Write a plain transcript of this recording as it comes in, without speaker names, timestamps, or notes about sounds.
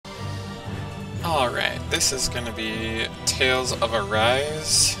Alright, this is going to be Tales of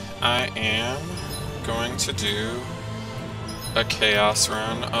Arise. I am going to do a Chaos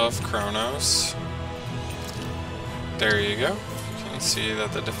run of Chronos. There you go. You can see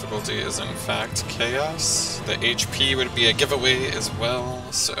that the difficulty is in fact Chaos. The HP would be a giveaway as well,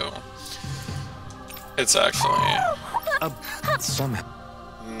 so it's actually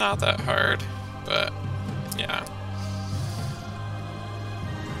not that hard, but yeah.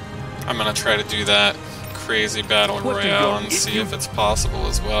 I'm gonna try to do that crazy battle royale and see if it's possible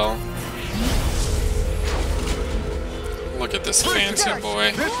as well. Look at this fancy boy.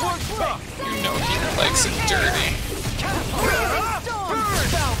 You know he likes it dirty.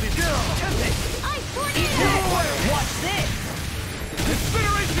 What's this?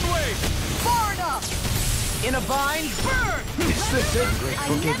 Incineration wave! Far enough! In a bind? Burn!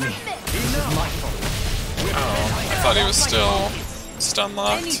 Forgive me. This is my fault. Oh, I thought he was still stun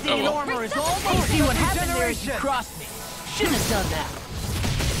locked. Oh well. I see what happened there as you crossed me. Shouldn't have done that.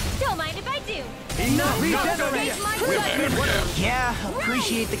 Don't mind if I do. There we go. Yeah,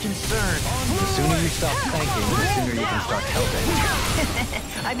 appreciate the concern. The sooner you stop thanking, the sooner you can start helping.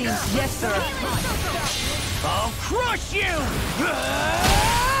 I mean, yes, sir. I'll crush you!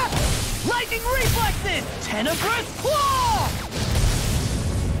 Lightning reflexes! Tenebrous claw!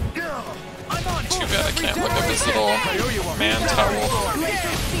 I'm on Too bad I can't look up his little man towel. Is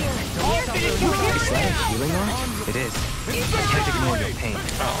that a healing art? It is. I can't ignore your pain. Oh,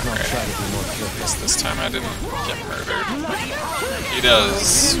 I'll okay. try to be more curious. This time I didn't get murdered. He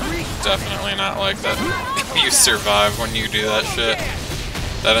does definitely not like that you survive when you do that shit.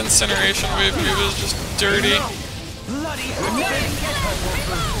 That incineration wave move is just dirty.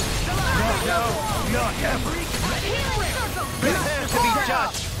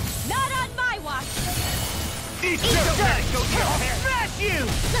 Not on my watch. Smash you!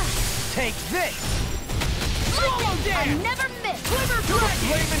 Take this! I never miss.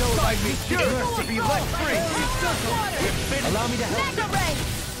 Allow me to help. Mega ray.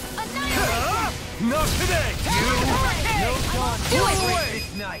 Annihilation. Not today! No chance. Do it. This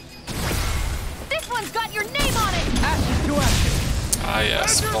night. This one's got your name on it. Ashes to ashes. Ah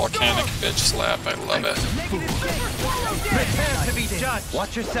yes, volcanic bitch slap, I love it. Prepare to be judged.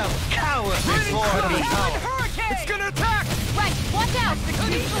 Watch yourself. Coward before me. It's gonna attack! Right, watch out.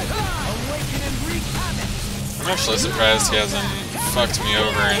 Awaken and wreak havoc. I'm actually surprised he hasn't fucked me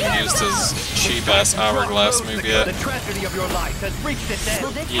over and used his cheap-ass hourglass move yet. The tragedy of your life has reached its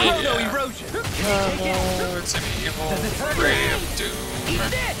end. Yeah. Erosion. Oh, it's an evil ray of doom.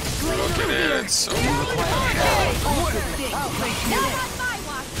 Look at it, it's so Not on my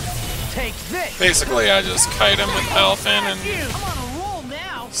watch. Take this. basically I just kite him with Elfin and I'm on a roll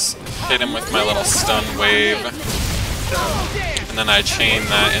now. hit him with my little stun wave. And then I chain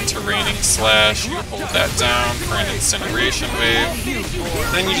that into Raining Slash, you hold that down for an incineration wave,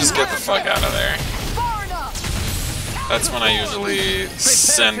 then you just get the fuck out of there. Far enough. That's when I usually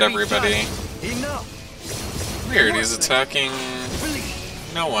send everybody. Weird, he's attacking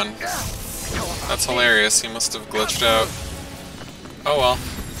no one. That's hilarious, he must have glitched out. Oh well.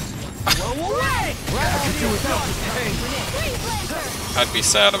 I'd be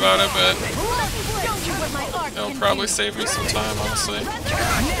sad about it, but it'll probably save me some time, honestly.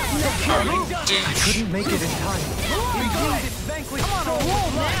 Oh, you douche. Couldn't make it in time.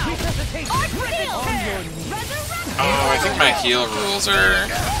 Oh, I think my heal rules are...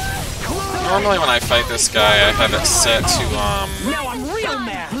 Normally when I fight this guy, I have it set to, Now I'm real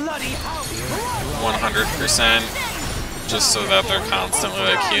mad. 100%, just so that they're constantly,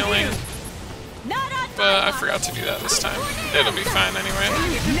 like, healing. But I forgot to do that this time. It'll be fine anyway.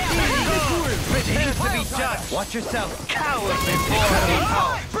 Prepare to be judged. Watch yourself. Coward before me.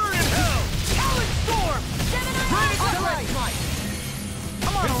 Burn in hell. Coward storm.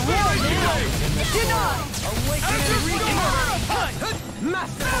 I'm on a roll now. Awaken and recharge.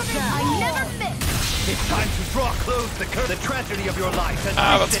 Massive attack. I never miss. It's time to draw close the curse. The tragedy of your life has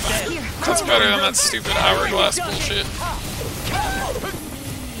Ah, reached that's its fine. end. That's better than that stupid hourglass bullshit.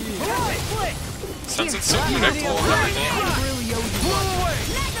 Since it's so predictable and everything.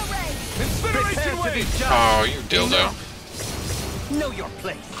 Prepare to be judged. Oh, you dildo. Know your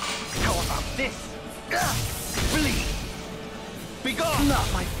place. How about this? Flee. Be gone.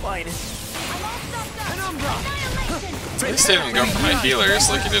 Not my finest. Penumbra. At least they didn't go for my healers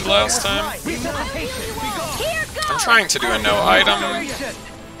like you did last time. Here goes. I'm trying to do a no item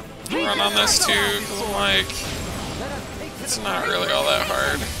run on this too, because I'm like, it's not really all that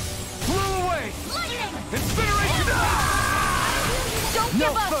hard. Blow away. Incineration. Don't No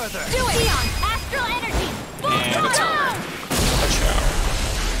give up. further. Do it. Beyond astral energy. And it's over. Ciao.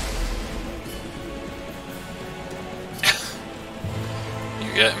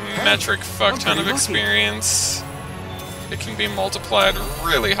 You get metric fuck ton of experience. It can be multiplied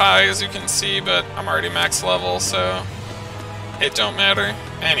really high, as you can see, but I'm already max level, so it don't matter.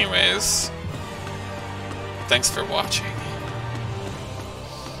 Anyways, thanks for watching.